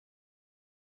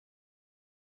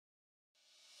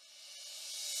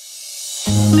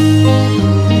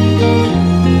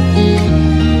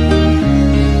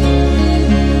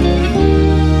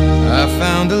I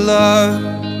found a love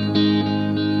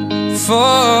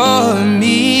for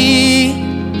me.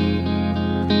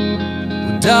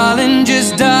 Well, darling,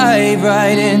 just dive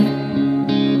right in,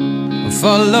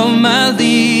 follow my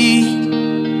lead.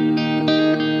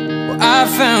 Well, I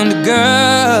found a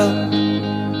girl,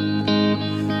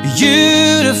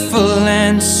 beautiful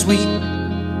and sweet.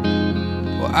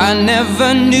 Well, I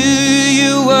never knew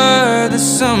you were the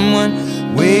someone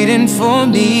waiting for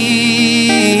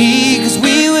me. 'Cause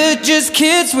we were just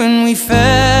kids when we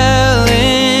fell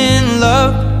in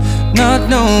love, not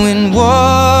knowing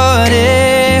what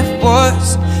it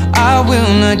was. I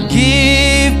will not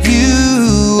give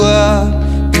you up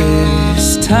this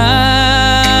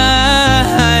time.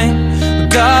 But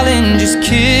darling, just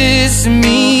kiss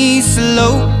me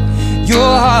slow.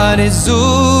 Your heart is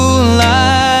all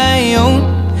I own,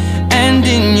 and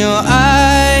in your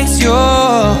eyes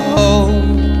you're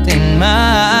holding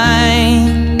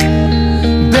mine.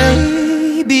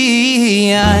 Baby,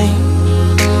 I'm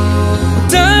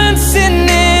dancing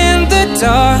in the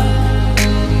dark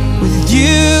with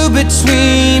you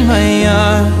between my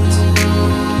arms,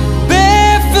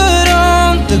 barefoot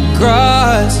on the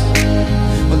grass.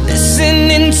 We're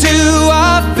listening to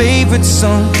our favorite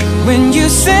song. When you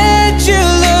said you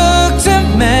looked a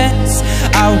mess,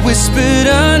 I whispered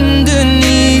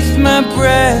underneath my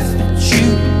breath, but you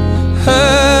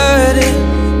heard it.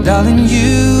 Darling,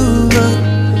 you look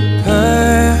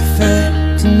perfect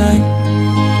tonight.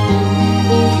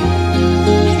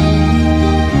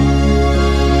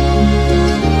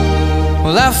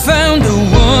 Well, I found a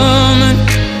woman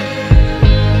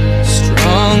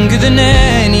stronger than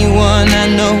anyone I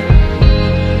know.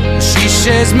 She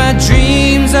shares my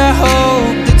dreams. I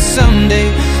hope that someday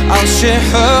I'll share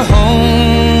her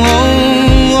home.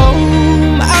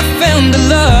 I found a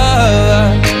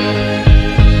love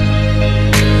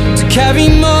to carry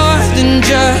more than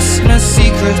just my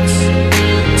secrets,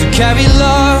 to carry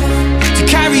love, to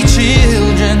carry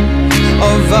children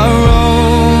of our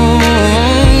own.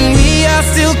 We are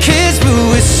still kids, but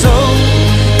we're so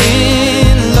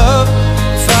in love,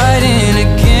 fighting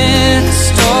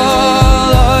against all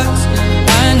odds.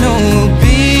 I know we'll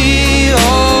be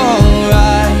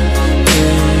alright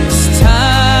this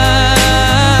time.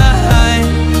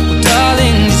 Well,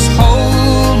 darling, just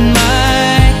hold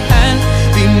my hand,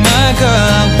 be my girl,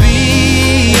 I'll be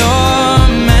your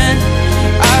man.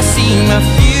 I see my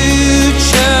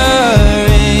future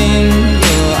in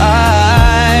your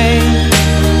eyes.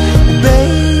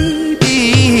 Baby,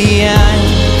 I'm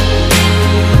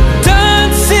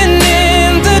dancing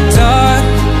in the dark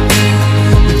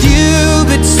with you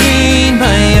between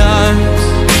my arms,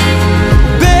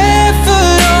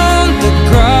 barefoot on the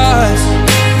grass,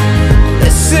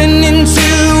 listening to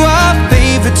our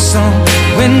favorite song.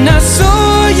 When I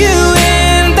saw you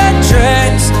in that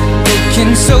dress,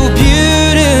 looking so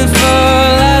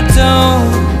beautiful, I don't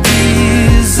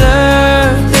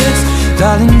deserve this.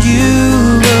 Darling, you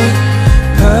look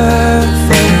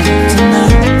perfect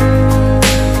tonight.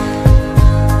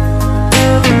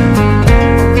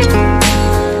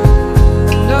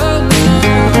 No, no.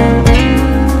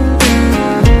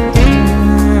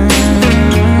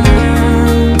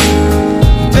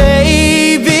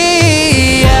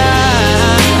 Baby,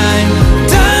 I'm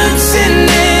dancing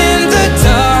in the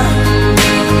dark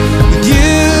with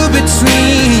you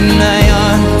between my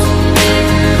arms,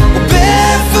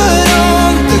 barefoot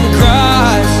on the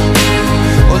grass,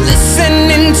 or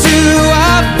listening to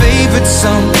our favorite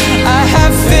song. I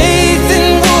have faith in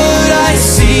what I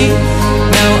see.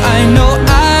 Now I know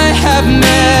I have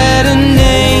met an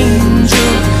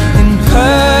angel in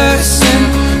person,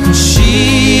 and she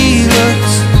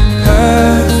looks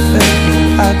perfect.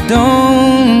 I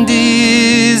don't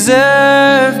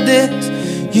deserve this.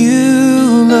 You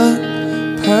look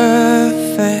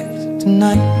perfect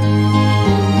tonight.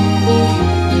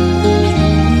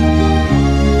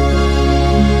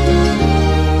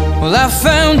 Well, I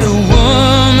found a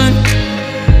woman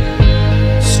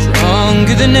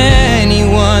stronger than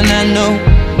anyone I know.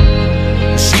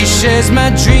 She shares my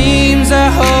dreams. I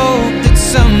hope that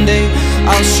someday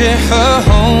I'll share her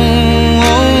home.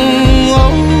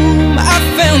 I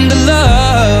found a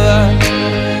love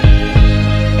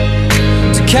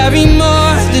to carry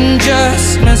more than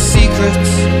just my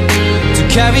secrets, to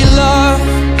carry love,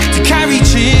 to carry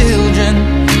children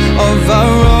of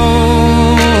our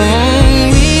own.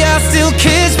 We are still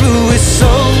kids, but we're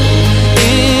so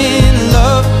in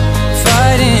love,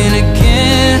 fighting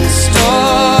against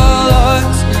all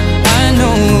odds. I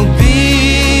know we'll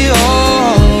be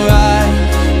alright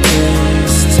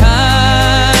this time.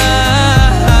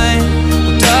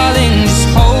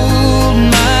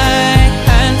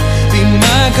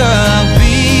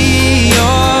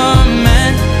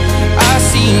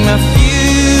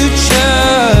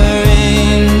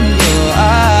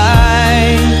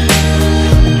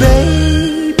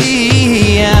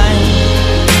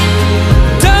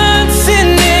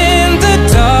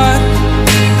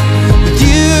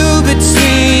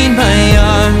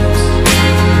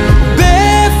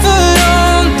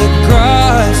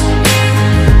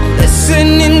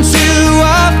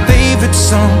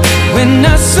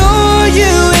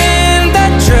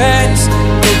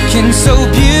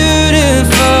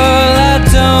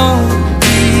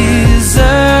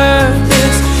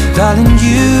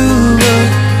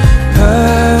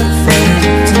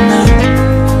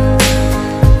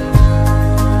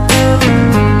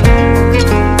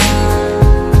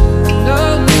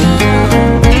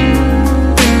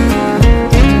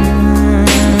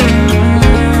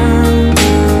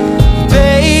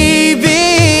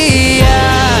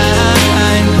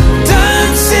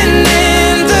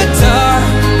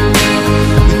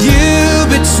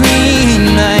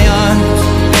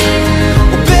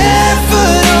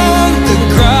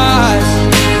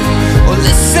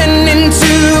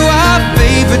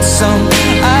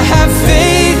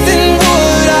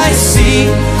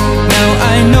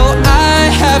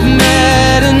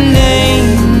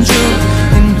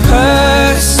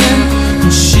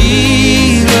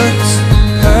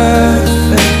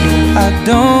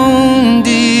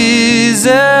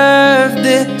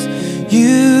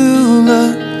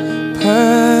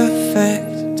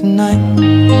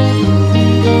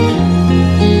 night.